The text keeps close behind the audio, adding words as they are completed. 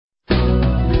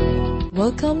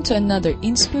Welcome to another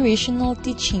inspirational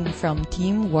teaching from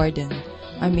Team Warden.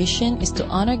 Our mission is to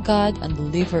honor God and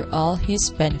deliver all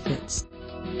His benefits.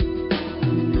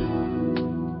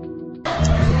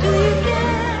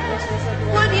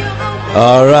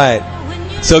 All right.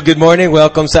 So good morning.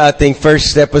 Welcome sa ating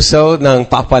first episode ng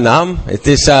Papanam.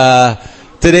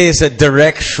 Today is a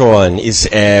direction is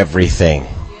everything.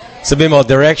 Sabi mo,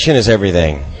 direction is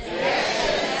everything.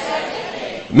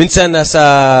 Minsan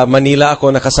nasa Manila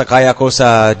ako, nakasakay ako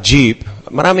sa jeep.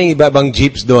 Maraming iba-ibang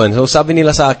jeeps doon. So sabi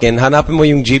nila sa akin, hanapin mo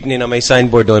yung jeepney na may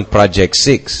signboard doon, Project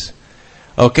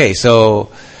 6. Okay,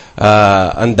 so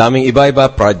ang daming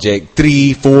iba-iba, Project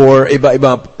 3, 4,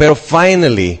 iba-iba. Pero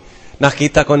finally,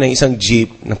 nakita ko ng isang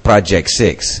jeep na Project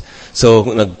 6. So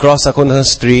nag-cross ako ng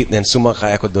street, then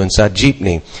sumakay ako doon sa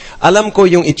jeepney. Alam ko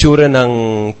yung itsura ng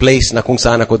place na kung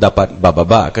saan ako dapat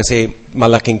bababa. Kasi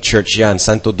malaking church yan,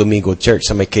 Santo Domingo Church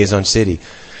sa may Quezon City.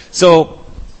 So,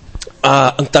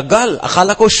 ang tagal.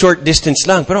 Akala ko short distance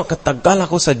lang. Pero katagal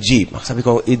ako sa jeep. Sabi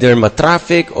ko, either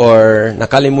ma-traffic or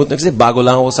nakalimutan. Kasi bago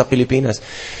lang ako sa Pilipinas.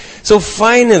 So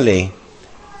finally,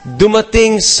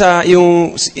 dumating sa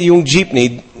yung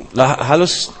jeepney,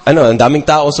 halos, ang daming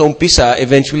tao sa umpisa,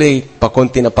 eventually,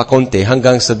 pakonti na pakonti,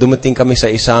 hanggang sa dumating kami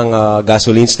sa isang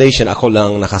gasoline station, ako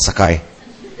lang nakasakay.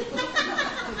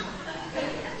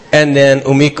 And then,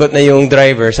 umikot na yung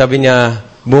driver, sabi niya,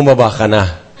 bumaba ka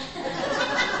na.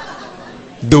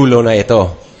 Dulo na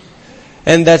ito.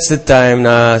 And that's the time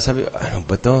na, sabi, ano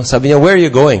ba to? Sabi niya, where are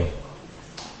you going?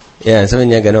 Yan, sabi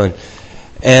niya ganon.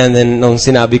 And then, nung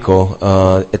sinabi ko,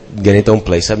 ganitong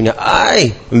place, sabi niya,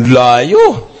 ay,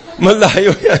 layo!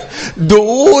 Malayo yan.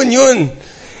 Doon yun.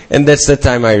 And that's the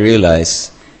time I realized,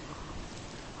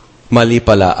 mali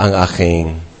pala ang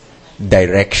aking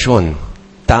direction.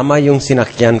 Tama yung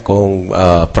sinakyan kong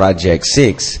Project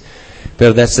 6.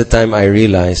 Pero that's the time I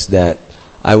realized that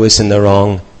I was in the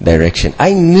wrong direction.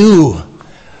 I knew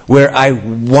where I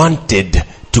wanted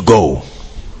to go.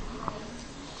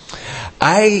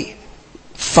 I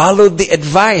followed the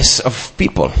advice of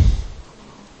people.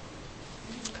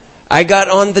 I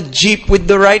got on the jeep with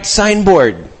the right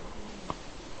signboard.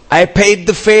 I paid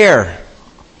the fare.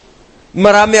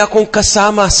 Marami akong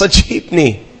kasama sa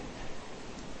jeepney.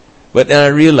 But then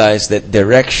I realized that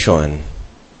direction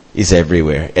is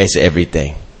everywhere, is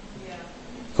everything.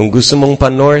 Kung gusto mong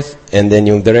pa-north and then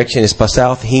yung direction is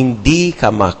pa-south, hindi ka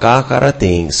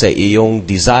makakarating sa iyong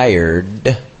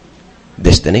desired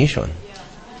destination.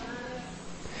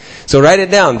 So write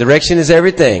it down. Direction is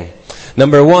everything.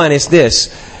 Number 1 is this.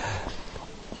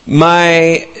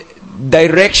 My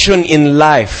direction in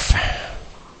life,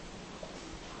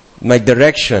 my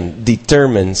direction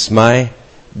determines my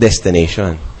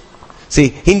destination. See,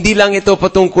 hindi lang ito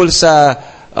patungkol sa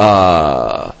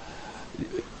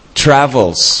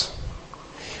travels,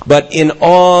 but in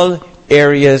all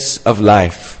areas of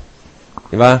life.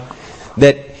 Diba?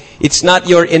 That it's not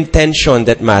your intention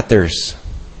that matters.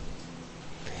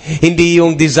 Hindi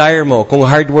yung desire mo, kung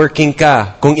hardworking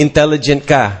ka, kung intelligent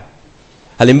ka.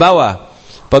 Halimbawa,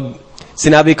 pag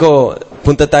sinabi ko,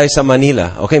 punta tayo sa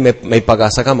Manila, okay, may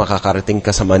pag-asa ka, makakarating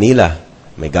ka sa Manila.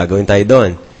 May gagawin tayo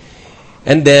doon.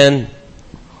 And then,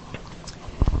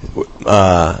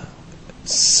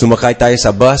 sumakay tayo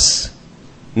sa bus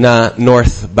na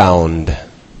northbound.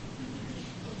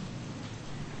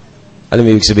 Alam mo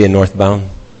ibig sabihin northbound?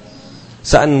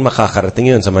 Saan makakarating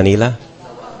yun? Sa Manila?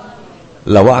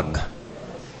 Lawag.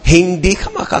 Hindi ka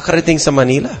makakarating sa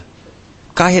Manila.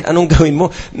 Kahit anong gawin mo,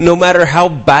 no matter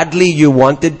how badly you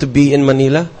wanted to be in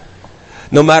Manila,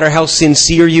 no matter how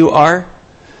sincere you are,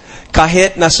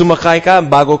 kahit na sumakay ka,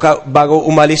 bago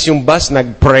umalis yung bus,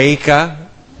 nag-pray ka,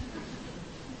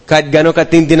 kahit gano'ng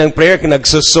katindi ng prayer,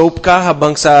 nagsosoap ka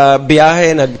habang sa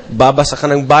biyahe, nagbabasa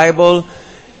ka ng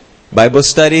Bible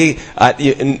study, at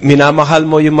minamahal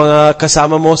mo yung mga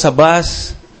kasama mo sa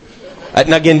bus, at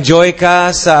nag-enjoy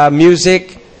ka sa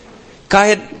music,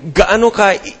 kahit gaano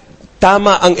ka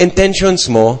tama ang intentions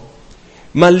mo,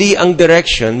 mali ang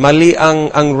direction, mali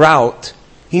ang route,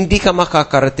 hindi ka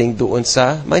makakarating doon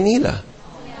sa Manila.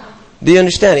 Do you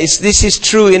understand? This is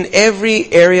true in every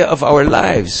area of our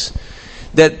lives.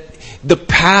 That the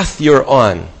path you're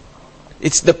on,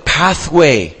 it's the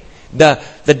pathway, the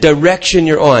direction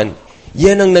you're on,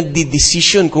 yan ang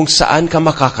nagdidesisyon kung saan ka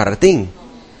makakarating.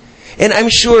 And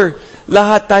I'm sure,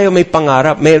 lahat tayo may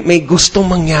pangarap, may gustong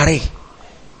mangyari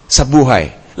sa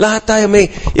buhay. Lahat tayo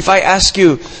if I ask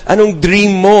you, anong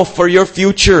dream mo for your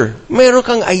future? Meron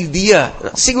kang idea.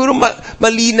 Siguro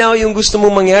malinaw yung gusto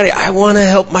mong mangyari. I want to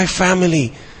help my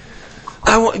family.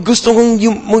 Gusto kong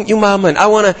yumaman.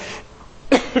 I want to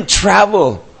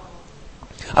travel.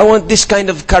 I want this kind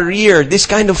of career, this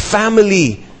kind of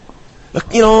family.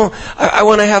 You know, I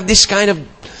want to have this kind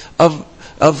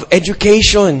of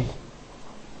education.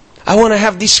 I want to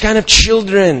have this kind of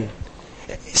children.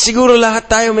 Siguro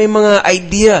lahat tayo may mga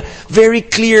idea. Very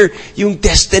clear yung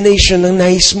destination ng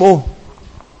nais mo.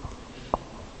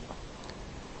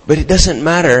 But it doesn't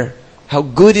matter how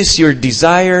good is your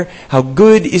desire, how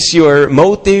good is your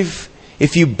motive,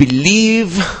 if you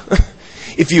believe,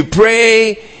 if you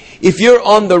pray, if you're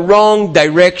on the wrong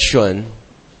direction,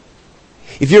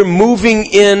 if you're moving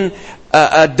in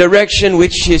a direction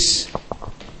which is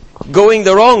going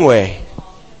the wrong way,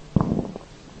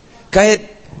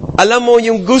 kahit alam mo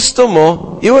yung gusto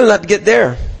mo, you will not get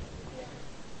there.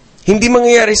 Hindi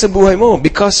mangyayari sa buhay mo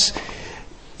because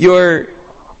your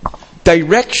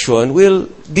direction will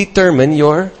determine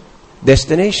your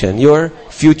destination, your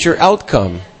future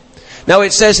outcome. Now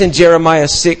it says in Jeremiah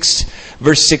 6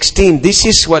 verse 16, this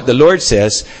is what the Lord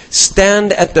says,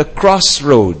 stand at the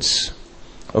crossroads.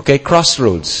 Okay,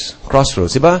 crossroads.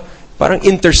 Crossroads, diba? Parang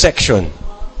intersection.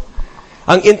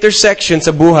 Ang intersection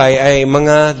sa buhay ay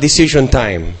mga decision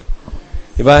time.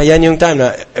 Diba? Yan yung time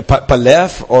na pa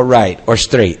left or right or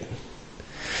straight.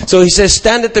 So he says,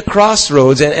 stand at the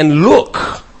crossroads and look.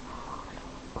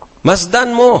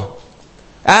 Masdan mo.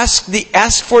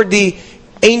 Ask for the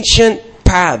ancient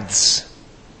paths.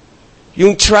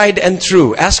 Yung tried and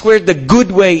true. Ask where the good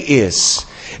way is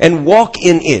and walk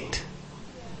in it.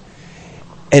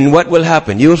 And what will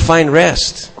happen? You will find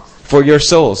rest for your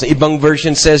souls. Ibang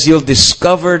version says you'll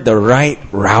discover the right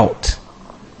route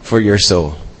for your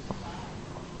soul.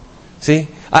 See?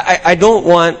 I don't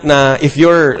want na if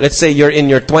you're, let's say you're in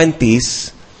your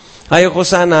 20s, ayoko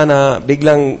sana na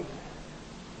biglang,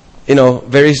 you know,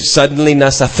 very suddenly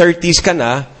nasa 30s ka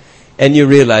na and you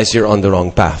realize you're on the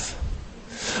wrong path.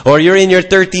 Or you're in your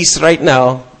 30s right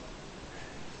now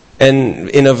and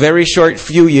in a very short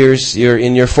few years, you're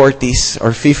in your 40s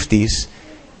or 50s,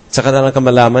 saka na lang ka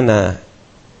malaman na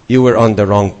you were on the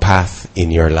wrong path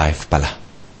in your life pala.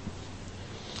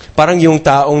 Parang yung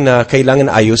taong na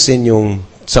kailangan ayusin yung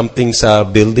something sa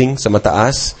building, sa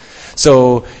mataas.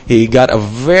 So, he got a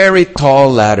very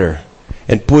tall ladder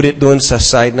and put it doon sa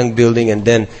side ng building and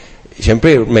then,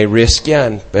 syempre, may risk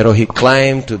yan. Pero he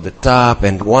climbed to the top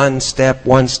and one step,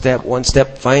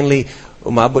 finally,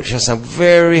 umabot siya sa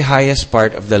very highest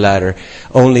part of the ladder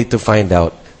only to find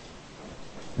out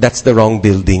that's the wrong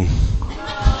building.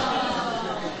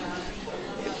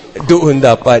 Doon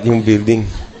dapat yung building.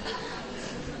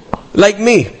 Like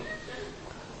me.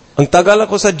 Ang tagal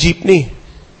ako sa jeepney.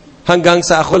 Hanggang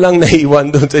sa ako lang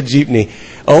naiwan doon sa jeepney.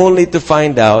 Only to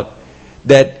find out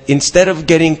that instead of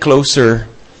getting closer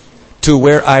to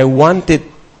where I wanted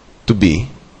to be,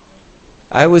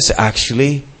 I was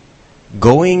actually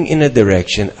going in a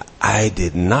direction I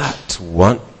did not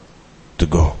want to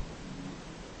go.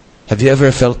 Have you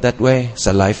ever felt that way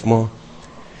sa life mo?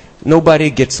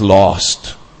 Nobody gets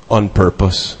lost on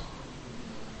purpose.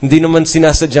 Hindi naman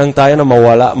sinasadyang tayo na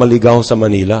mawala, maligaw sa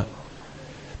Manila.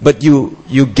 But you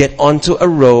get onto a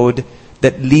road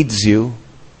that leads you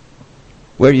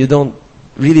where you don't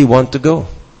really want to go.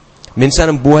 Minsan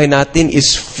ang buhay natin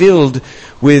is filled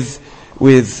with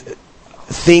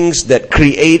things that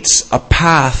creates a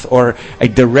path or a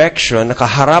direction.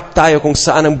 Nakaharap tayo kung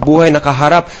saan ang buhay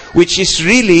nakaharap, which is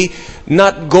really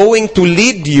not going to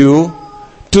lead you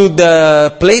to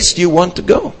the place you want to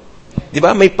go.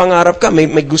 Diba? May pangarap ka, may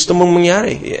gusto mong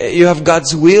mangyari. You have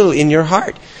God's will in your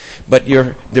heart. But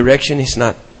your direction is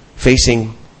not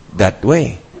facing that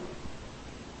way.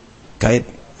 Kahit,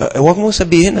 huwag mong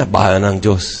sabihin na, bahala ng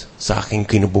Diyos sa aking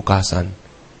kinubukasan.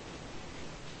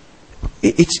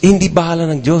 It's hindi bahala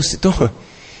ng Diyos ito.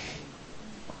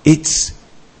 It's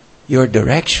your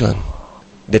direction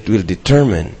that will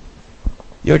determine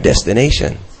your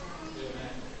destination.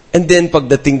 And then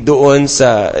pagdating doon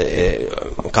sa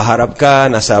kaharap ka,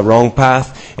 nasa wrong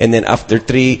path, and then after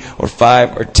 3 or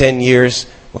 5 or 10 years,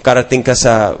 makarating ka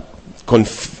sa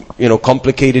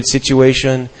complicated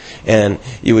situation, and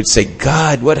you would say,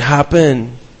 God, what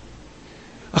happened?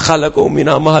 Akala ko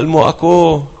minamahal mo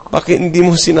ako. Bakit hindi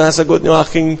mo sinasagot yung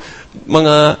aking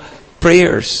mga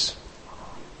prayers?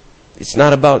 It's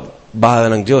not about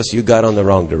bahala ng Diyos. You got on the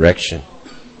wrong direction.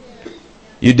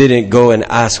 You didn't go and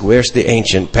ask, where's the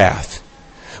ancient path?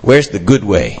 Where's the good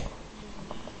way?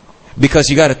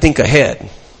 Because you got to think ahead.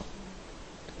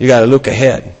 You got to look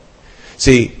ahead.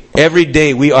 See, every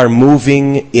day we are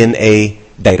moving in a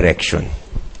direction.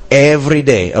 Every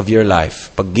day of your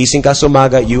life. Pag gising ka sa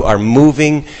umaga, you are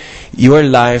moving your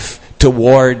life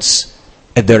towards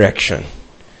a direction.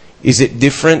 Is it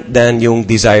different than yung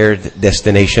desired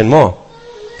destination mo?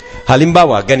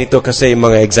 Halimbawa, ganito kasi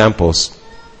mga examples.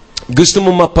 Gusto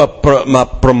mo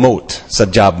ma-promote sa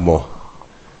job mo.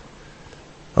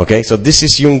 Okay? So this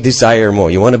is yung desire mo.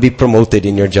 You want to be promoted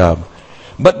in your job.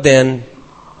 But then,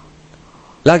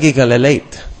 lagi ka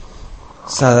late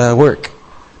sa work.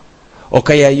 O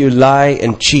kaya you lie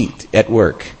and cheat at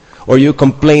work. Or you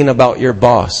complain about your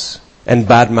boss and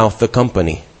badmouth the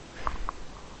company.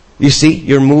 You see,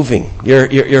 you're moving.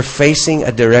 You're facing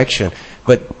a direction.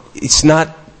 But it's not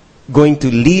going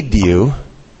to lead you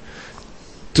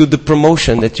to the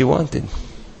promotion that you wanted.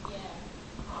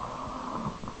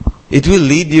 It will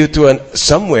lead you to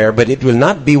somewhere, but it will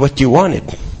not be what you wanted.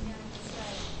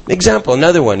 Example,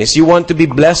 another one is you want to be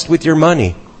blessed with your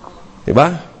money.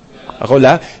 Diba? Ako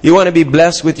la? You want to be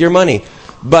blessed with your money.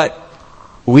 But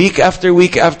week after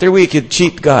week after week, you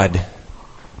cheat God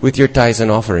with your tithes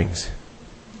and offerings.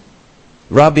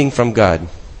 Robbing from God.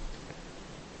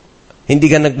 Hindi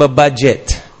ka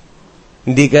nagbabudget.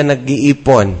 Hindi ka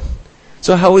nag-iipon.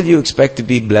 So how will you expect to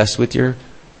be blessed with your...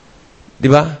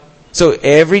 Diba? So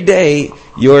every day,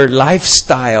 your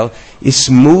lifestyle is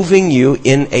moving you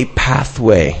in a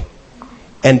pathway.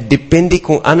 And depende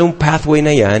kung anong pathway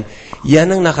na yan,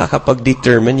 yan ang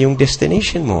nakakapag-determine yung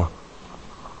destination mo.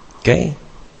 Okay?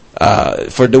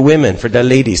 For the women, for the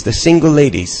ladies, the single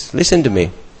ladies, listen to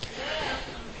me.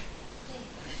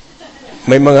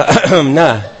 May mga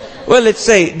na. Well, let's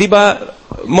say, di ba,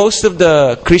 most of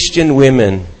the Christian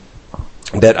women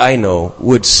that I know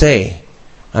would say,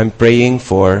 I'm praying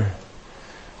for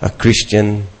a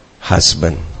Christian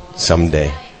husband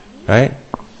someday. Right?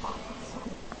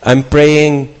 I'm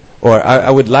praying, or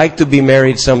I would like to be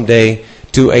married someday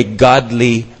to a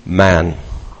godly man,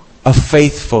 a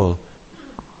faithful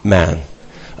man,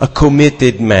 a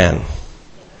committed man.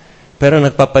 Pero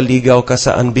nagpapaligaw ka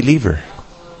sa unbeliever.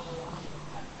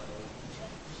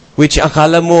 Which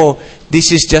akala mo,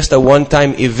 this is just a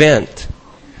one-time event.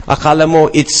 Akala mo,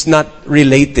 it's not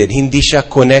related, hindi siya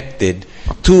connected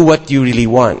to what you really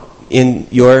want in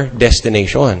your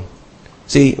destination.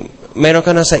 See, meron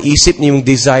ka na sa isip niyo yung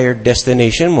desired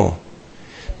destination mo.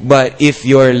 But if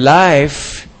your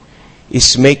life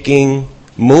is making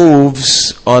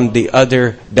moves on the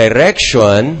other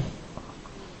direction,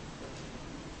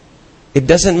 it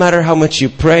doesn't matter how much you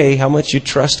pray, how much you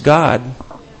trust God.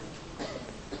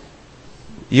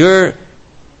 You're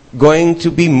going to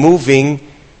be moving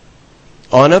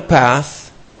on a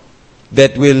path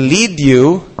that will lead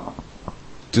you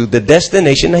to the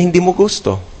destination na hindi mo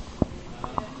gusto.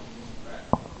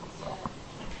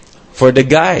 For the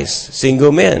guys,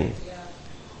 single men,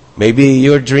 maybe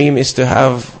your dream is to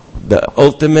have the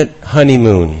ultimate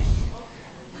honeymoon.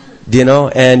 You know,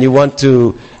 and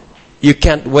you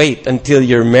can't wait until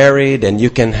you're married and you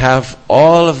can have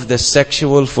all of the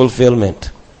sexual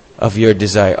fulfillment of your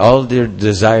desire, all your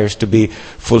desires to be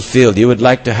fulfilled. You would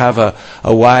like to have a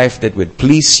wife that would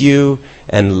please you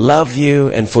and love you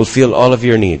and fulfill all of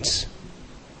your needs.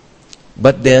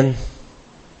 But then,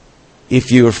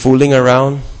 if you're fooling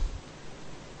around,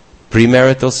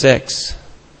 premarital sex,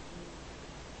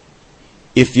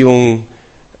 if yung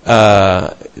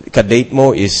kadate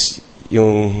mo is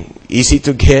yung easy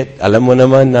to get, alam mo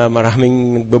naman na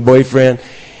maraming nagbo-boyfriend,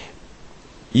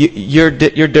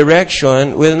 your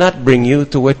direction will not bring you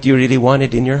to what you really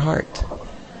wanted in your heart.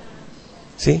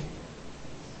 See?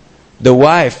 The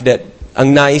wife that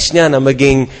ang nais niya na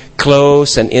maging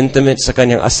close and intimate sa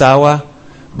kanyang asawa,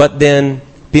 but then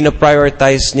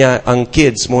pinaprioritize niya ang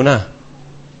kids muna.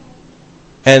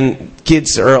 And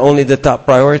kids are only the top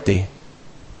priority.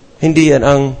 Hindi yan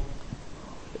ang...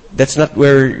 That's not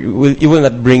where... You will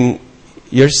not bring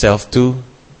yourself to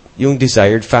yung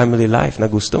desired family life na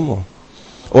gusto mo.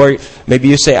 Or maybe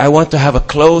you say, I want to have a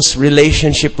close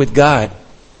relationship with God.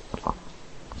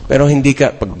 Pero hindi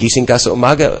ka, pag gising ka sa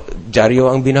umaga, dyaryo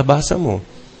ang binabasa mo.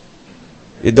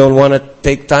 You don't want to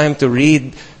take time to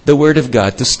read the Word of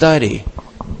God, to study.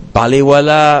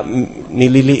 Baliwala,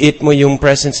 nililiit mo yung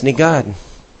presence ni God.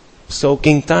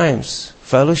 Soaking times,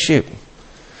 fellowship.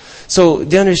 So,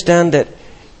 do you understand that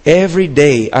every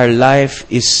day our life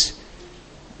is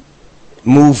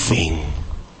moving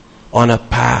on a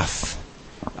path?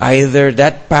 Either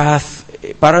that path,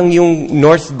 parang yung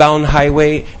northbound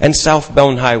highway and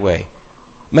southbound highway.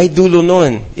 May dulo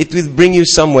nun. It will bring you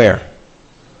somewhere.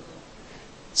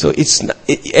 So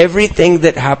everything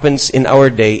that happens in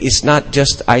our day is not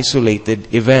just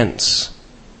isolated events.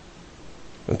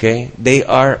 Okay? They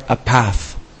are a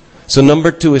path. So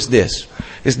number 2 is this.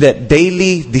 Is that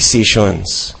daily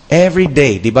decisions. Every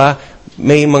day, di ba?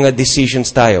 May mga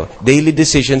decisions tayo. Daily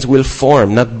decisions will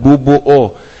form,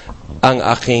 nagbubuo ang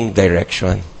aking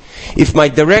direction. If my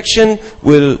direction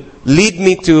will lead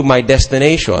me to my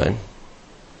destination,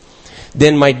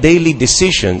 then my daily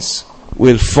decisions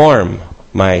will form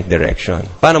my direction.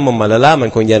 Paano mo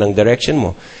malalaman kung yan ang direction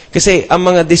mo? Kasi ang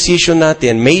mga decision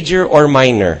natin, major or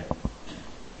minor,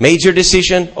 major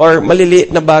decision or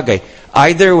maliliit na bagay,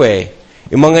 either way,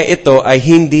 yung mga ito ay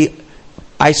hindi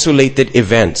isolated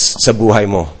events sa buhay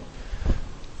mo.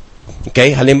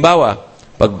 Okay? Halimbawa,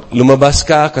 pag lumabas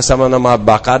ka kasama ng mga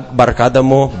barkada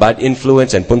mo, bad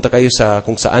influence, and punta kayo sa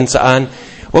kung saan-saan,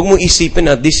 huwag mo isipin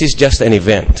na this is just an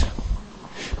event.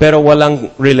 Pero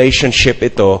walang relationship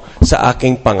ito sa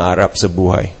aking pangarap sa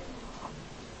buhay.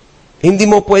 Hindi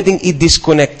mo pwedeng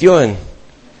i-disconnect yun.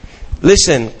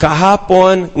 Listen,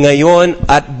 kahapon, ngayon,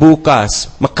 at bukas,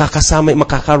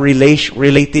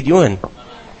 makaka-related yun.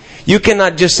 You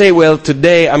cannot just say, well,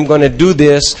 today I'm going to do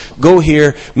this, go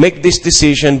here, make this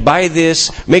decision, buy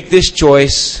this, make this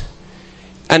choice,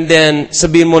 and then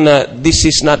sabihin mo na this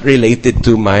is not related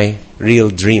to my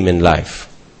real dream in life.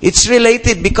 It's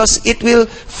related because it will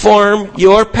form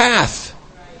your path.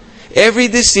 Every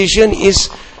decision is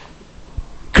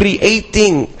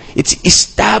creating, it's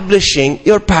establishing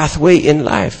your pathway in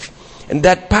life. And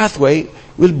that pathway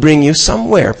will bring you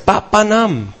somewhere.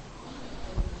 Papanam.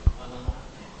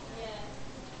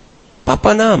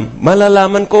 Papanam.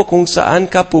 Malalaman ko kung saan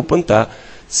ka pupunta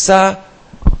sa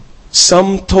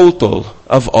sum total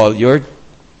of all your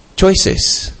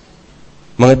choices.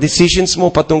 Mga decisions mo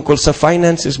patungkol sa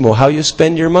finances mo, how you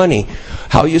spend your money,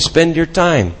 how you spend your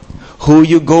time, who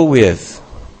you go with,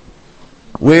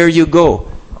 where you go.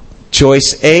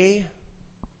 Choice A,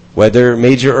 whether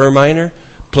major or minor,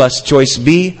 plus choice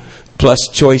B, plus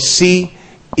choice C,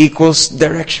 equals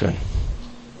direction.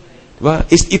 Diba?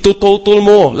 Itutotal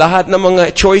mo lahat ng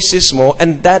mga choices mo,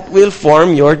 and that will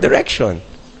form your direction.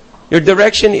 Your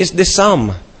direction is the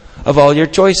sum of all your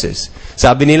choices.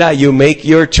 Sabi nila, you make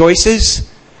your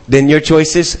choices, then your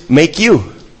choices make you.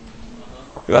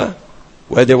 Diba?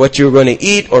 Whether what you're going to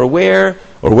eat or where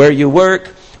you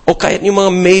work, o kahit yung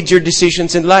mga major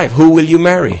decisions in life. Who will you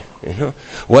marry? You know?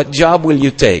 What job will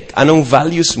you take? Anong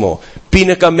values mo?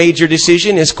 Pinaka-major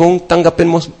decision is kung tanggapin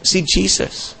mo si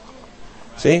Jesus.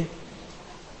 See?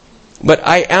 But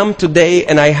I am today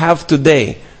and I have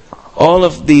today all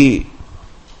of the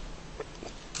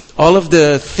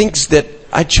things that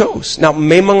I chose. Now,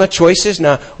 may mga choices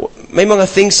na, may mga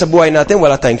things sa buhay natin,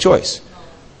 wala tayong choice.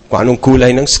 Kung anong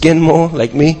kulay ng skin mo,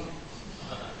 like me.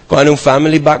 Kung anong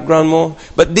family background mo.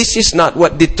 But this is not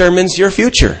what determines your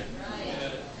future.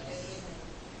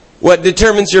 What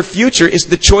determines your future is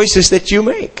the choices that you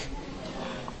make.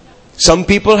 Some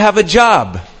people have a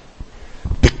job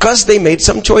because they made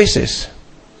some choices.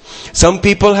 Some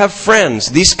people have friends,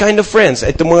 these kind of friends.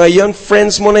 Ito mga young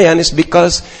friends mo na yan is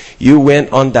because you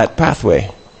went on that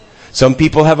pathway. Some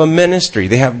people have a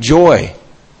ministry, they have joy.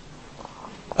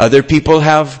 Other people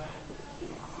have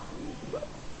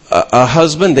a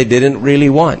husband they didn't really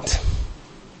want.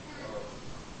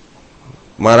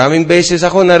 Maraming beses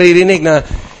ako naririnig na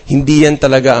hindi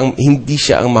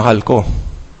siya ang mahal ko.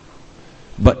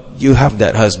 But you have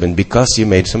that husband because you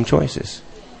made some choices.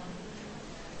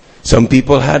 Some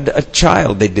people had a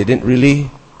child they didn't really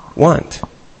want.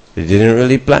 They didn't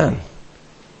really plan.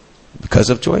 Because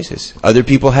of choices. Other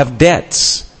people have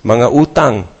debts, mga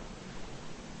utang,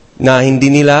 na hindi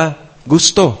nila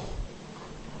gusto.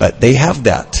 But they have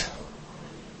that.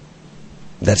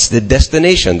 That's the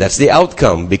destination. That's the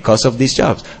outcome because of these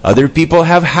jobs. Other people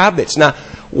have habits na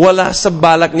wala sa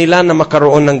balak nila na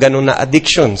makaroon ng ganun na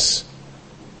addictions.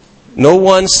 No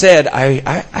one said,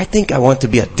 I think I want to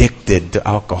be addicted to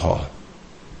alcohol.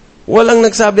 Walang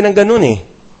nagsabi ng ganun eh.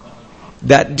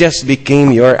 That just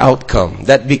became your outcome.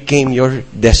 That became your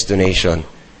destination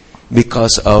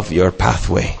because of your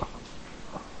pathway.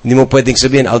 Hindi mo pwedeng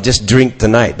sabihin, I'll just drink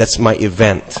tonight. That's my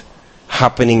event.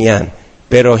 Happening yan.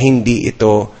 Pero hindi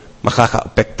ito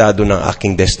makaka-apektado ng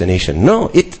aking destination. No,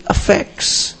 it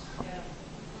affects.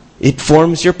 It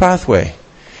forms your pathway.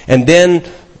 And then,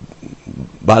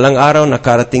 balang araw,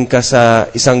 nakarating ka sa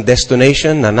isang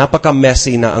destination na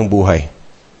napaka-messy na ang buhay.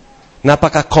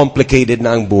 Napaka-complicated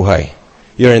na ang buhay.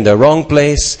 You're in the wrong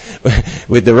place,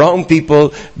 with the wrong people,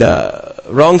 the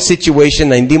wrong situation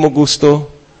na hindi mo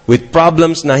gusto, with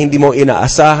problems na hindi mo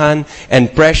inaasahan,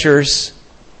 and pressures.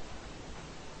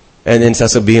 And then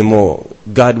sasabihin mo,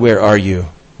 God, where are you?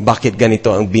 Bakit ganito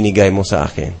ang binigay mo sa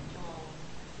akin?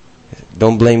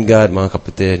 Don't blame God, mga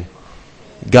kapatid.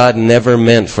 God never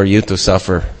meant for you to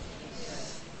suffer.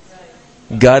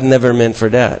 God never meant for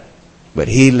that. But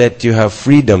He let you have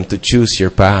freedom to choose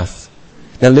your path.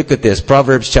 Now look at this.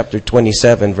 Proverbs chapter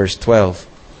 27 verse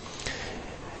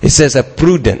 12. It says a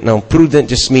prudent. Now prudent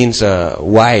just means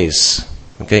wise.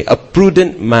 Okay? A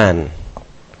prudent man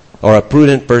or a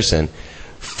prudent person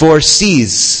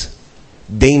foresees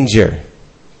danger.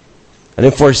 Ano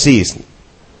yung foresees?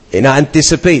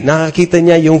 Na-anticipate. Nakakita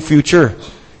niya yung future.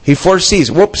 He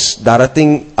foresees. Whoops!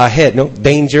 Darating ahead. No?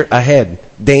 Danger ahead.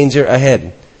 Danger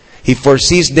ahead. He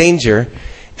foresees danger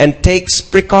and takes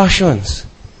precautions.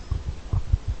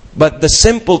 But the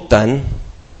simpleton,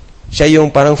 siya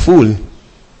yung parang fool.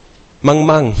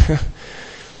 Mangmang.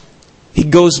 He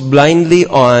goes blindly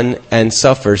on and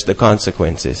suffers the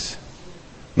consequences.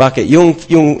 Bakit?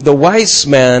 The wise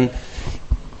man,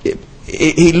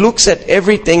 he looks at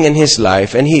everything in his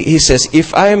life and he says,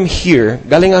 if I am here,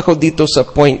 galing ako dito sa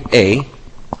point A,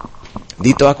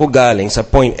 dito ako galing sa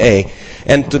point A,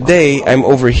 and today I'm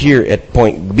over here at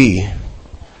point B.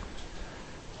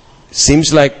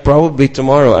 Seems like probably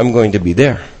tomorrow I'm going to be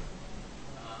there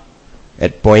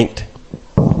at point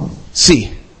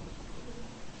C.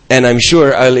 And I'm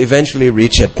sure I'll eventually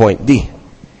reach at point D.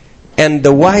 And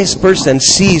the wise person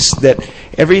sees that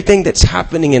everything that's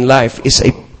happening in life is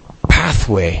a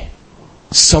pathway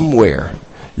somewhere,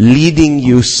 leading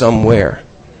you somewhere.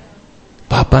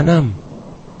 Papanam.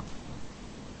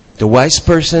 The wise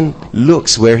person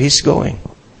looks where he's going.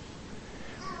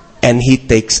 And he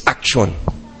takes action.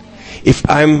 If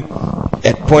I'm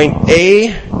at point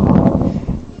A,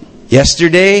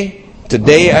 yesterday,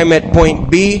 today I'm at point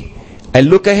B, I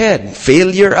look ahead.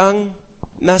 Failure ang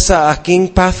nasa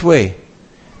aking pathway.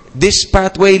 This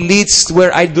pathway leads to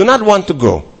where I do not want to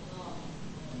go.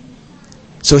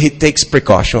 So he takes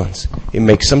precautions. He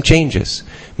makes some changes.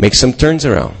 Makes some turns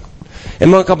around. And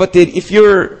mga kapatid, if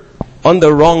you're on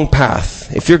the wrong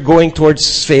path, if you're going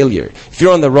towards failure, if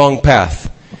you're on the wrong path,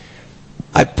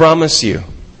 I promise you,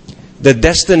 the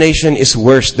destination is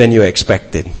worse than you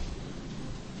expected.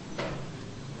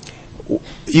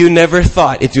 You never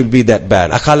thought it would be that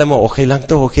bad. Akala mo, okay lang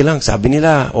to, okay lang. Sabi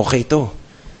nila, okay to.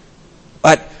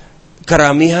 But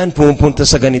karamihan pumupunta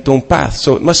sa ganitong path.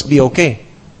 So it must be okay.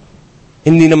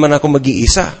 Hindi naman ako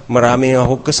mag-iisa. Marami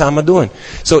ako kasama doon.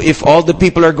 So if all the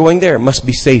people are going there, must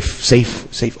be safe.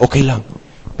 Okay lang.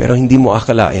 Pero hindi mo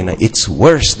akalain na it's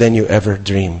worse than you ever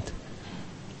dreamed.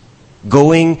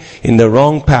 Going in the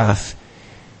wrong path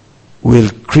will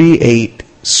create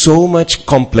so much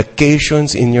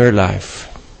complications in your life.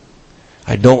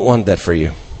 I don't want that for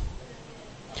you.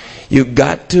 You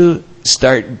got to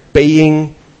start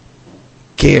paying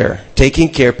care,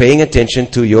 paying attention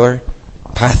to your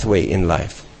pathway in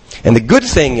life. And the good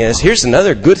thing is, here's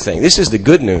another good thing. This is the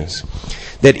good news.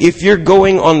 That if you're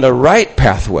going on the right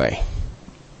pathway,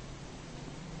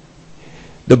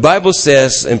 the Bible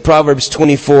says in Proverbs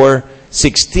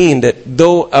 24:16 that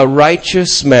though a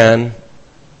righteous man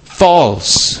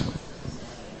falls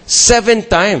 7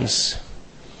 times,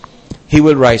 he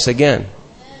will rise again.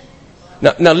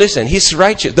 Now listen, he's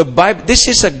righteous. The Bible, this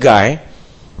is a guy,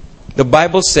 the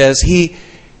Bible says he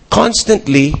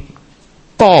constantly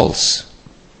falls.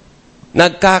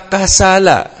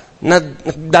 Nagkakasala.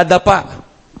 Nagdadapa.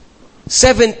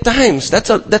 7 times.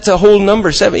 That's a whole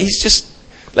number. 7. He's just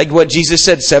like what Jesus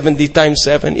said, 70 times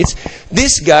 7.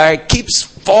 This guy keeps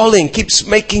falling, keeps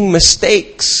making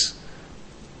mistakes.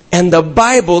 And the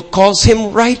Bible calls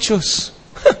him righteous.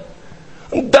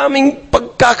 Ang daming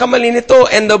pagkakamali nito.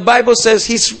 And the Bible says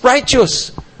he's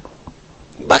righteous.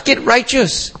 Bakit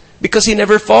righteous? Because he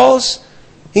never falls?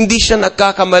 Hindi siya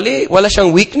nagkakamali? Wala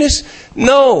siyang weakness?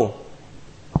 No.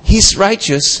 He's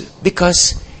righteous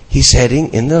because he's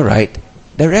heading in the right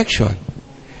direction.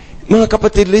 Mga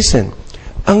kapatid, listen.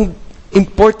 Ang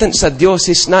important sa Diyos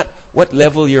is not what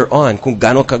level you're on, kung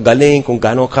gaano ka galing, kung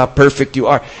gaano ka perfect you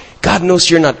are. God knows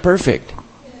you're not perfect.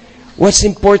 What's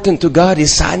important to God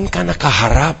is saan ka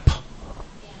nakaharap?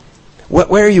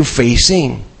 Where are you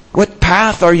facing? What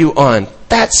path are you on?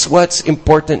 That's what's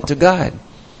important to God.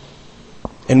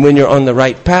 And when you're on the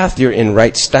right path, you're in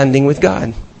right standing with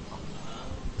God.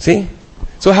 See?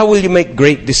 So how will you make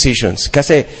great decisions?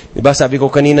 Kasi, di ba sabi ko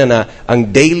kanina na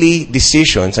ang daily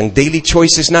decisions, ang daily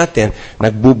choices natin,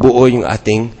 nagbubuo yung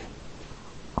ating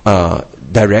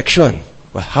direction.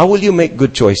 Well, how will you make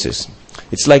good choices?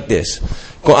 It's like this.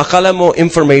 Kung akala mo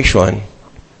information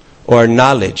or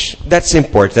knowledge, that's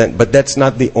important, but that's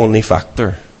not the only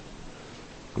factor.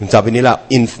 Sabi nila,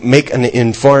 make an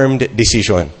informed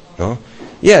decision. No?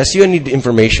 Yes, you need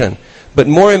information. But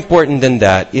more important than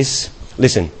that is,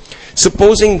 listen,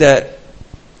 supposing that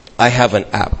I have an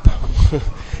app.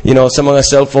 Sa mga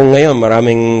cellphone ngayon,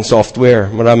 maraming software,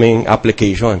 maraming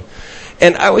application.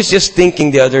 And I was just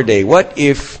thinking the other day, what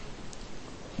if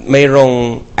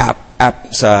mayroong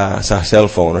app sa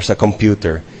cellphone or sa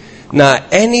computer na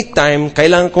anytime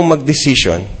kailangan kong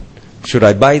mag-decision, should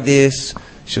I buy this?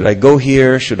 Should I go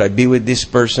here? Should I be with this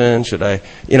person? Should I,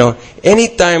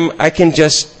 anytime I can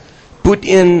just put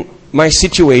in my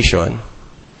situation,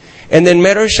 and then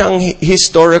meron siyang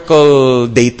historical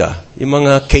data, yung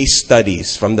mga case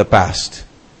studies from the past,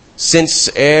 since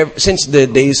the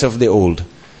days of the old.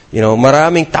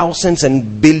 Maraming thousands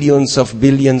and billions of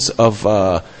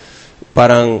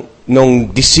parang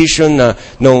nung decision na,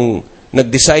 nung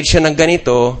nag-decide siya ng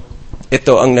ganito,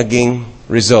 ito ang naging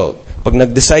result. Pag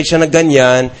nag-decide siya na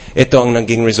ganyan, ito ang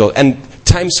naging result. And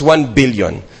times 1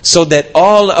 billion. So that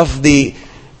all of the,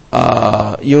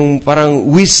 yung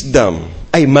parang wisdom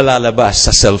ay malalabas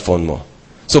sa cellphone mo.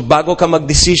 So bago ka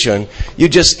mag-decision, you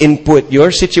just input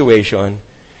your situation,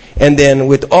 and then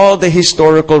with all the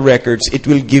historical records, it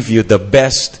will give you the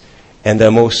best and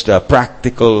the most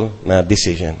practical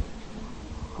decision.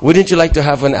 Wouldn't you like to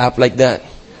have an app like that?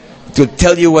 It will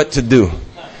tell you what to do.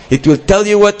 It will tell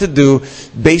you what to do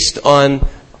based on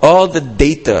all the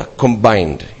data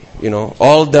combined.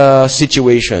 All the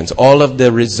situations, all of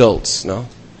the results. No?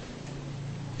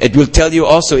 It will tell you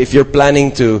also if you're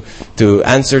planning to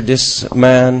answer this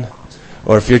man,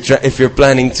 or if you're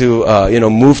planning to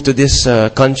move to this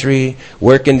country,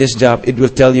 work in this job. It will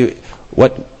tell you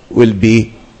what will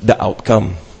be the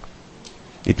outcome.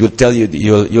 It will tell you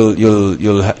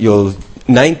you'll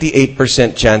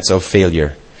 98% chance of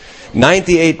failure,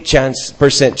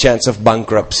 98% chance of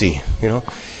bankruptcy.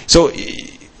 So,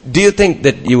 do you think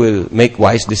that you will make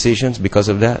wise decisions because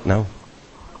of that? No.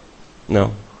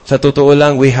 Sa totoo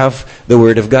lang, we have the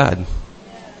Word of God.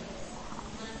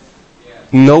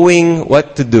 Knowing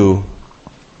what to do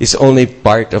is only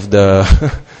part of the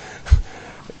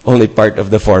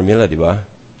formula, di ba?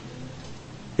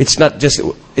 It's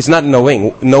not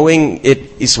knowing. Knowing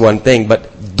it is one thing, but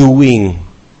doing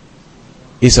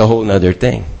is a whole other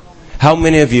thing. How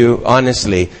many of you,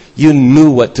 honestly, you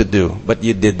knew what to do, but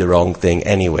you did the wrong thing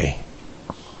anyway?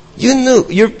 You knew.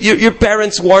 Your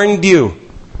parents warned you.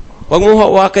 Huwag mong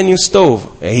hawakan yung stove.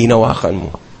 Hinawakan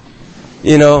mo.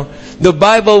 The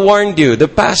Bible warned you. The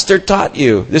pastor taught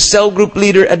you. The cell group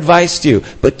leader advised you.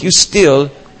 But you still,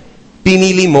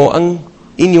 pinili mo ang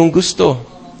inyong gusto.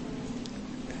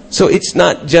 So it's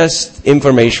not just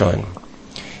information.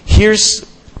 Here's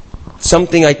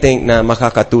something I think na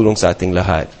makakatulong sa ating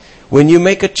lahat. When you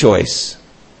make a choice,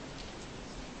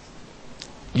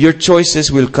 your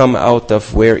choices will come out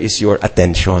of where is your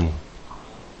attention.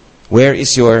 Where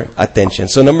is your attention?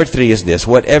 So number 3 is this.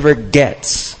 Whatever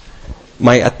gets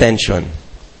my attention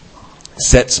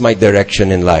sets my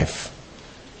direction in life.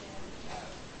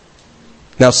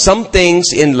 Now, some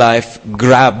things in life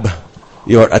grab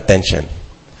your attention.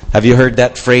 Have you heard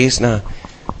that phrase na,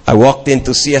 I walked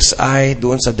into CSI,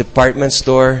 doon sa department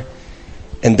store,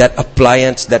 and that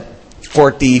appliance, that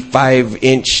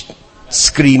 45-inch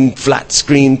screen, flat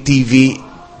screen TV,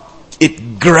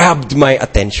 it grabbed my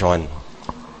attention.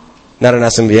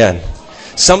 Naranasan mo yan?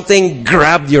 Something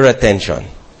grabbed your attention.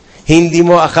 Hindi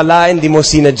mo akalain, hindi mo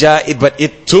sinadya, but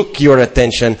it took your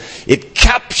attention. It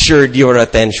captured your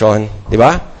attention.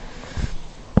 Diba?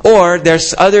 Or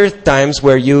there's other times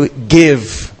where you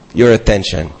give your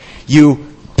attention.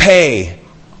 You pay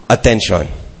attention.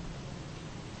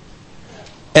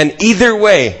 And either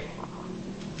way,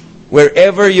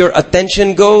 wherever your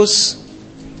attention goes,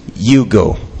 you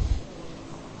go.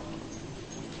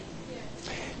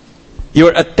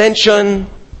 Your attention,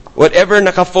 whatever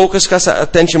nakafocus ka sa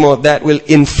attention mo, that will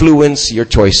influence your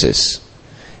choices,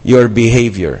 your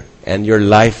behavior, and your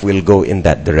life will go in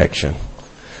that direction.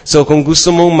 So kung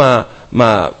gusto mong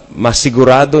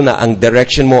masigurado na ang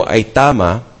direction mo ay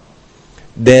tama,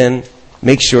 then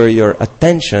make sure your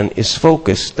attention is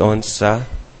focused on sa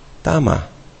tama.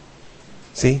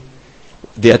 See?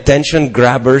 The attention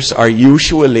grabbers are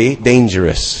usually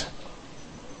dangerous.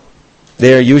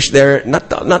 They're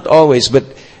not always, but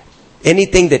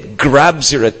anything that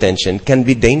grabs your attention can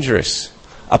be dangerous.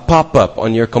 A pop-up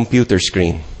on your computer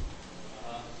screen.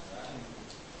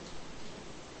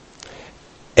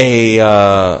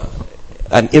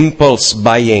 An impulse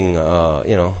buying, kaya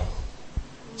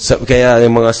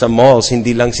yung mga sa malls,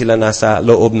 hindi lang sila nasa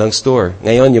loob ng store.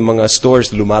 Ngayon, yung mga stores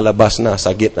lumalabas na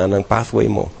sa gitna ng pathway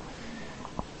mo.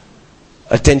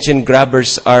 Attention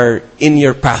grabbers are in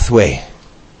your pathway.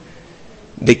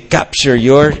 They capture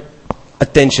your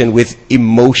attention with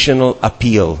emotional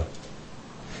appeal.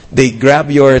 They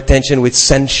grab your attention with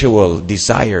sensual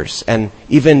desires and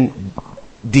even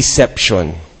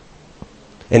deception.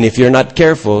 And if you're not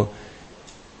careful,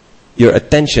 your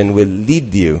attention will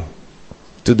lead you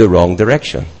to the wrong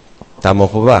direction. Tama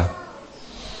ko ba?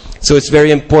 So it's very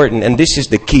important, and this is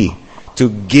the key, to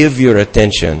give your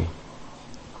attention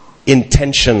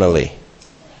intentionally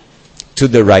to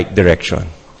the right direction.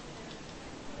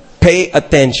 Pay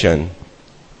attention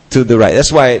to the right.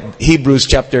 That's why Hebrews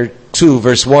chapter 2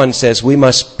 verse 1 says we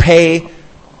must pay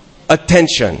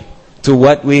attention to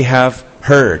what we have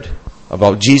heard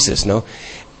about Jesus, no?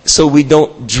 So we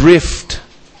don't drift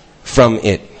from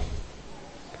it.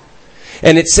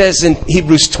 And it says in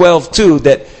Hebrews 12:2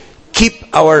 that keep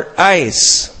our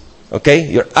eyes, okay?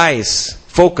 Your eyes,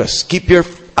 focus. Keep your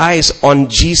eyes on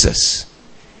Jesus,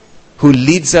 who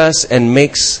leads us and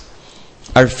makes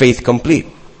our faith complete.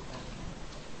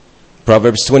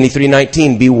 Proverbs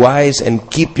 23:19, be wise and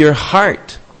keep your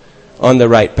heart on the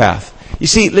right path. You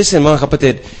see, listen mga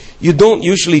kapatid, you don't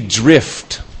usually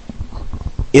drift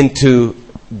into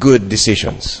good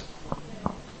decisions.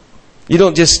 You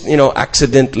don't just,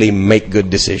 accidentally make good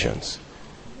decisions.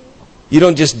 You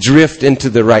don't just drift into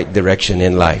the right direction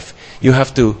in life. You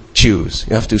have to choose.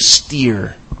 You have to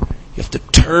steer. You have to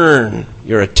turn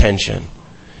your attention.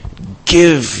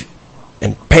 Give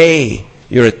and pay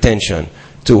your attention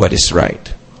to what is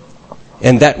right.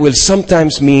 And that will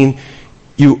sometimes mean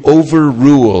you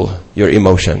overrule your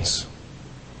emotions.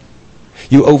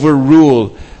 You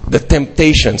overrule the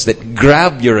temptations that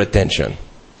grab your attention.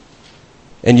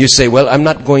 And you say, well, I'm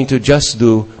not going to just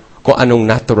do kung anong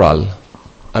natural.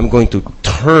 I'm going to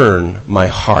turn my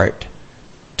heart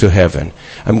to heaven.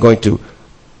 I'm going to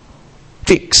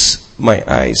fix my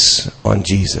eyes on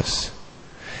Jesus.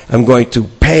 I'm going to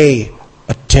pay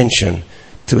attention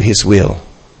to His will.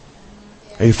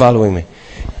 Are you following me?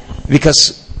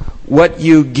 Because what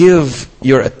you give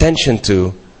your attention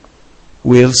to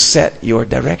will set your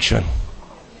direction.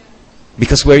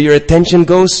 Because where your attention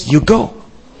goes, you go.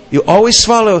 You always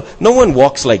follow. No one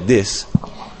walks like this.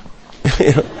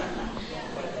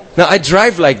 Now, I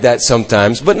drive like that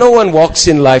sometimes, but no one walks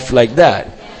in life like that.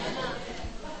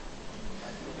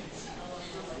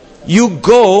 You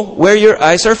go where your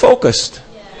eyes are focused.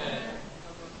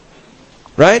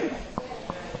 Right?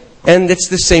 And it's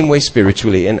the same way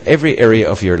spiritually in every area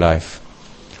of your life.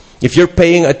 If you're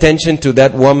paying attention to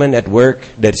that woman at work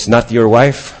that's not your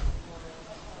wife,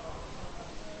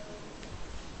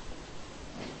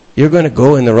 you're going to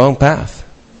go in the wrong path,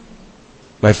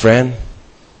 my friend.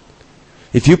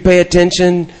 If you pay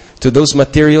attention to those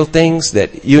material things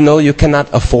that you cannot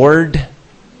afford,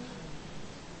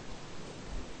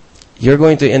 you're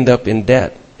going to end up in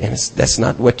debt. And that's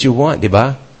not what you want,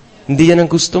 diba? Hindi yan ang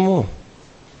gusto mo.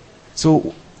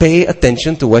 So, pay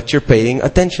attention to what you're paying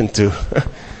attention to.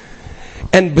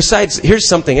 And besides, here's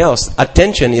something else.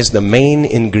 Attention is the main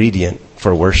ingredient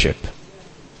for worship.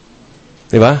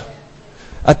 Diba?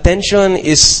 Attention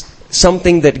is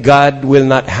something that God will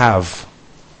not have.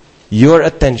 Your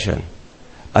attention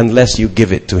unless you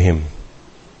give it to Him.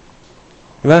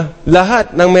 Diba?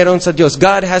 Lahat ng meron sa Diyos.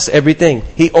 God has everything.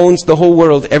 He owns the whole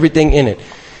world, everything in it.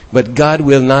 But God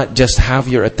will not just have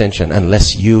your attention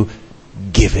unless you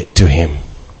give it to Him.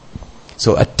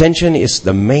 So attention is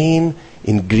the main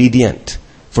ingredient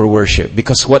for worship.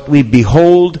 Because what we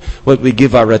behold, what we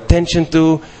give our attention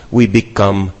to, we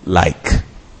become like.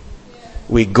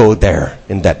 We go there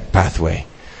in that pathway.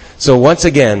 So once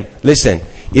again, listen,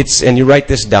 and you write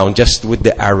this down just with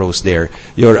the arrows there.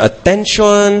 Your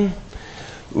attention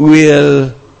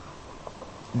will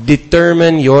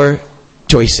determine your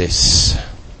choices.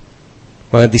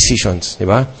 Mga decisions,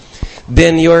 diba?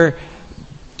 Then your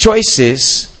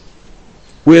choices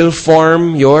will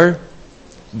form your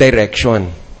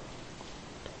direction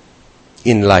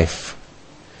in life.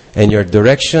 And your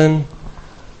direction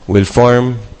will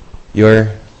form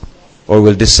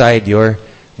will decide your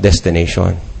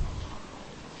destination.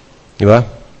 Diba?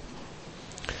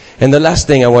 And the last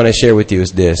thing I want to share with you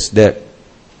is this, that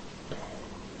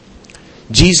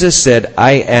Jesus said,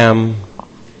 I am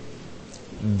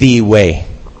the way.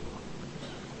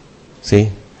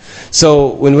 See?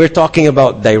 So, when we're talking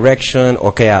about direction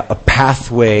or kaya a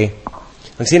pathway,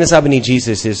 ang sinasabi ni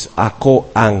Jesus is,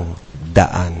 ako ang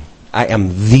daan. I am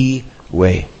the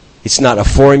way. It's not a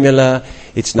formula.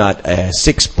 It's not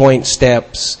 6-point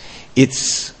steps.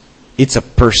 It's a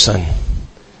person.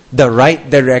 The right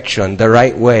direction, the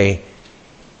right way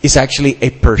is actually a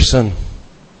person.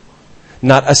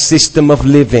 Not a system of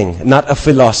living, not a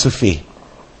philosophy.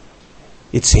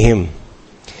 It's Him.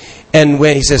 And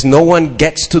when He says, no one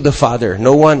gets to the Father,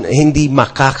 no one, hindi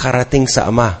makakarating sa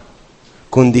Ama,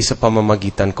 kundi sa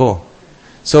pamamagitan ko.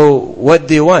 So, what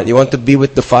do you want? You want to be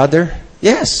with the Father?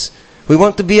 Yes. We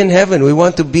want to be in heaven. We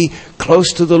want to be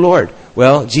close to the Lord.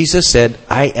 Well, Jesus said,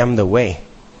 I am the way.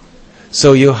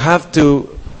 So you have to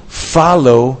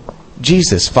follow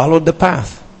Jesus. Follow the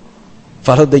path.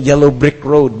 Follow the yellow brick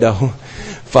road.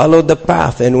 Follow the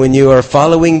path. And when you are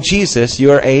following Jesus,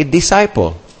 you are a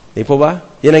disciple. Di po ba?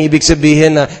 Yan ang ibig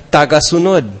sabihin na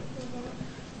tagasunod.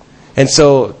 And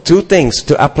so, two things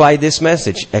to apply this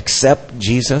message. Accept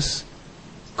Jesus.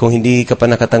 Kung hindi ka pa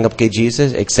nakatanggap kay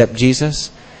Jesus, accept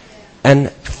Jesus.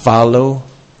 And follow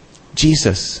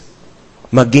Jesus.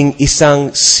 Maging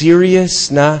isang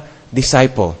serious na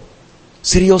disciple.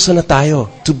 Seryoso na tayo.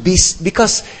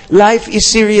 Because life is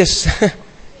serious.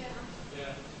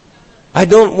 I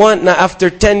don't want na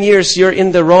after 10 years, you're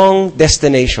in the wrong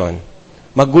destination.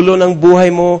 Magulo ng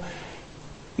buhay mo,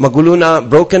 magulo na,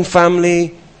 broken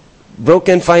family,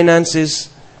 broken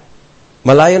finances,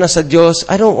 malayo na sa Diyos.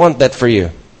 I don't want that for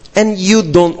you. And you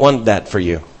don't want that for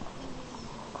you.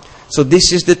 So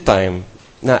this is the time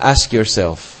na ask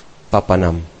yourself,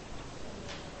 papanam.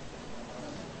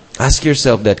 Ask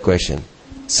yourself that question.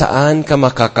 Saan ka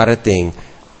makakarating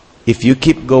if you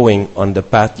keep going on the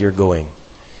path you're going?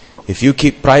 If you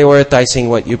keep prioritizing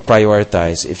what you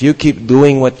prioritize, if you keep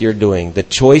doing what you're doing, the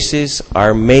choices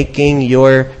are making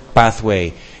your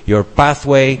pathway. Your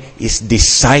pathway is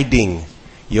deciding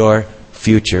your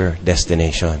future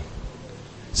destination.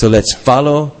 So let's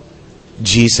follow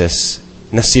Jesus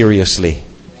na seriously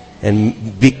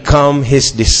and become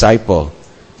His disciple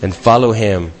and follow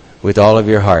Him with all of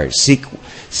your heart.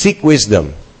 Seek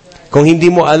wisdom. Kung hindi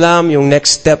mo alam yung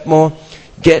next step mo,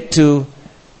 get to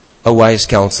a wise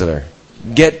counselor.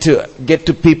 Get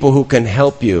to people who can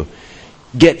help you.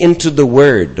 Get into the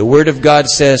Word. The Word of God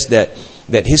says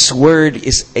that His Word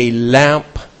is a lamp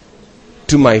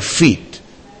to my feet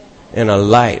and a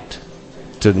light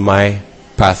to my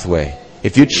pathway.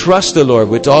 If you trust the Lord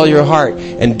with all your heart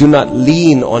and do not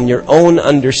lean on your own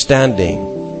understanding,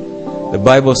 the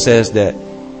Bible says that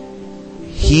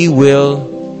He will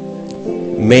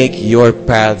make your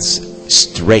paths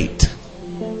straight.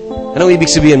 Anong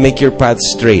ibig sabihin, make your path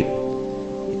straight?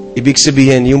 Ibig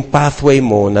sabihin, yung pathway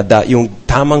mo, yung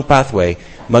tamang pathway,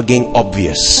 maging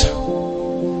obvious.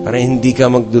 Para hindi ka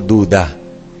magdududa.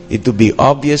 It will be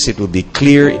obvious, it will be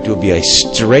clear, it will be a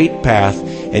straight path,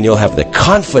 and you'll have the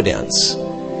confidence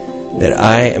that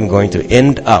I am going to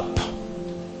end up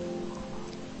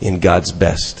in God's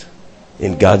best,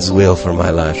 in God's will for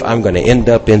my life. I'm going to end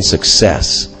up in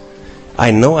success.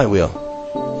 I know I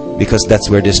will, because that's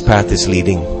where this path is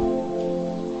leading.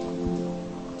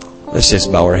 Let's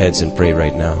just bow our heads and pray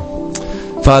right now.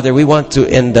 Father, we want to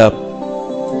end up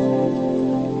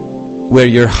where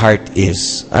your heart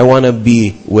is. I want to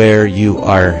be where you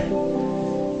are.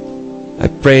 I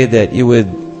pray that you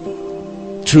would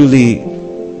truly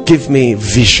give me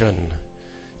vision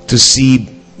to see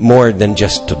more than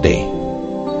just today.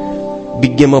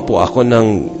 Bigyan mo po ako ng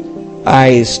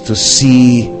eyes to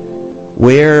see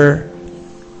where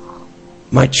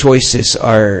my choices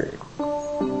are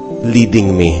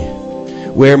leading me,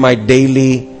 where my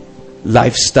daily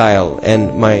lifestyle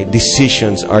and my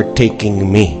decisions are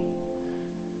taking me.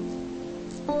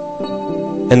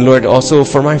 And Lord, also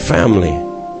for my family,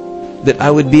 that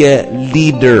I would be a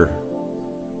leader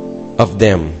of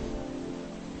them,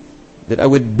 that I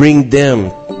would bring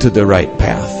them to the right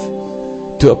path,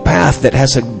 to a path that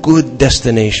has a good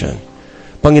destination.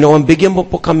 Panginoon, bigyan mo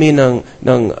po kami ng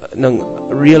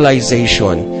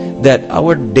realization that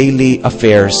our daily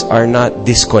affairs are not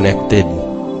disconnected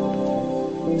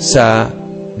sa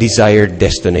desired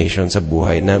destination sa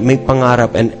buhay, na may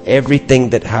pangarap, and everything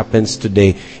that happens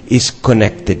today is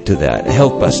connected to that.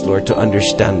 Help us, Lord, to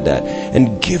understand that,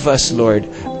 and give us, Lord,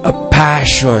 a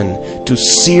passion to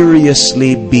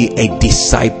seriously be a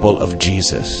disciple of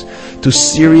Jesus, to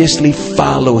seriously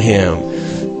follow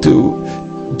Him, to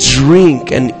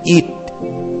drink and eat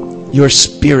your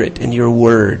Spirit and your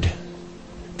Word,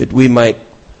 that we might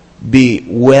be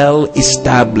well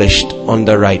established on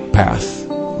the right path,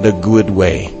 the good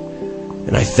way.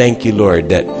 And I thank you, Lord,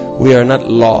 that we are not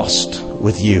lost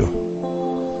with you,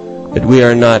 that we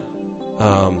are not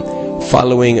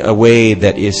following a way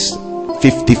that is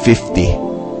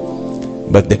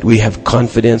 50-50, but that we have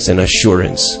confidence and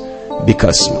assurance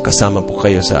because kasama po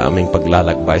kayo sa aming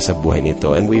paglalakbay sa buhay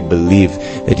nito, and we believe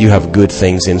that you have good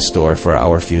things in store for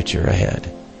our future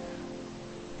ahead.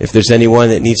 If there's anyone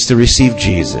that needs to receive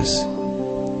Jesus,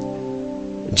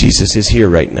 Jesus is here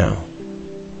right now.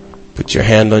 Put your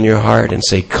hand on your heart and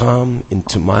say, come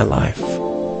into my life.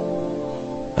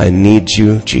 I need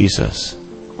you, Jesus.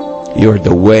 You're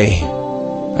the way.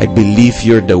 I believe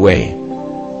you're the way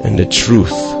and the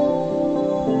truth.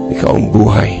 Ikaw ang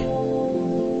buhay.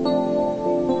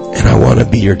 And I want to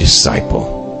be your disciple.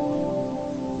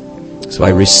 So I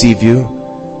receive you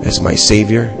as my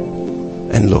Savior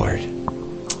and Lord.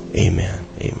 Amen.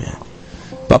 Amen.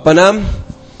 Papanam.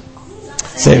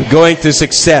 Say, going to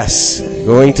success.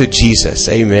 Going to Jesus.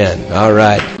 Amen. All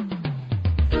right.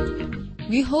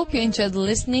 We hope you enjoyed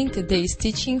listening to today's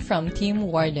teaching from Team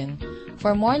Warden.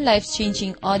 For more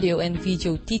life-changing audio and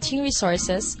video teaching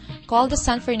resources, call the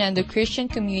San Fernando Christian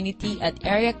Community at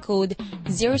area code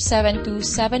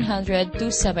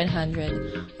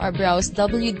 072-700-2700 or browse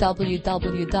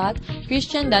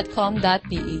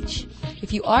www.christian.com.ph.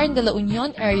 If you are in the La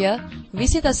Union area,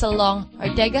 visit us along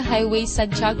Ortega Highway,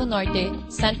 Santiago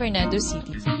Norte, San Fernando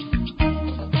City.